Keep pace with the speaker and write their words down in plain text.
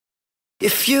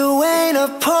If you ain't a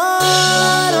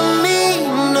part of me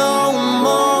no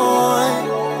more,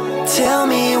 tell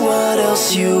me what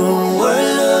else you were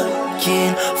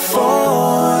looking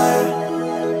for.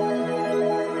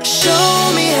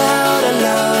 Show me how to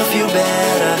love you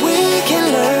better. We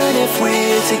can learn if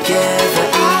we're together.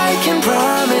 I can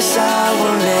promise I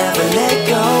will never let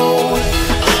go.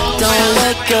 Don't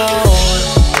let go.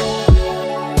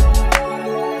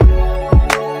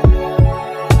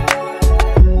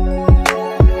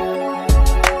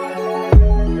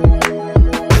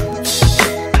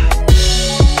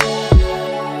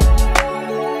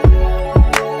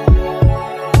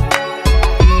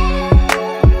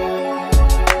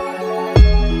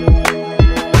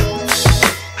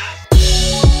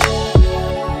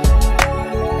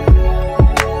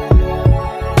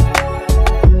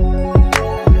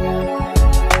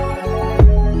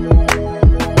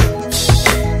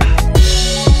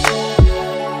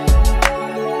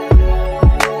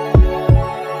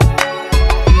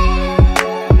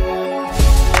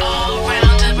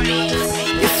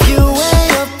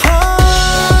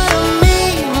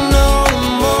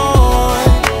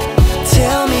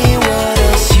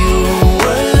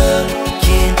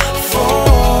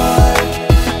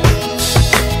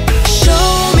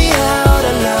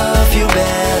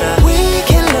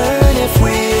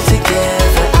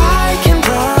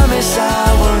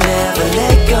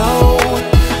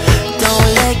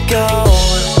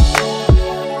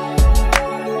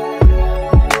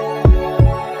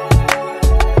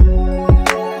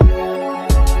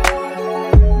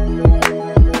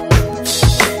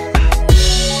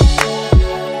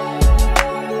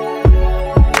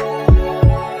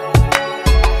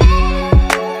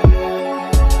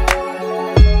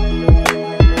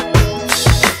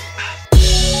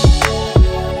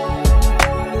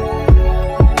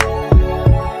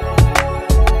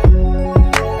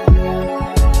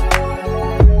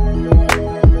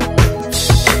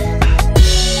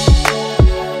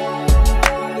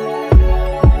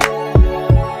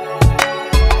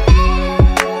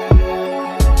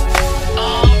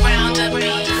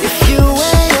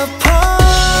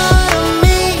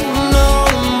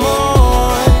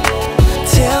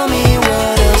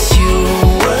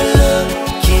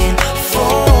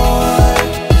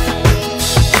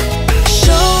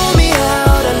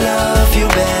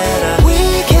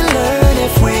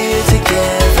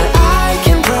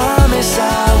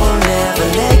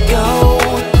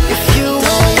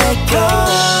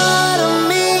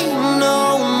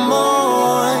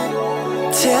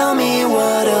 Tell me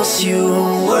what else you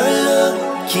were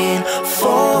looking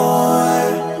for.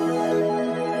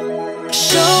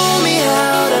 Show me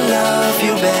how to love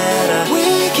you better.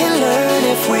 We can learn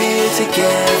if we're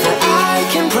together.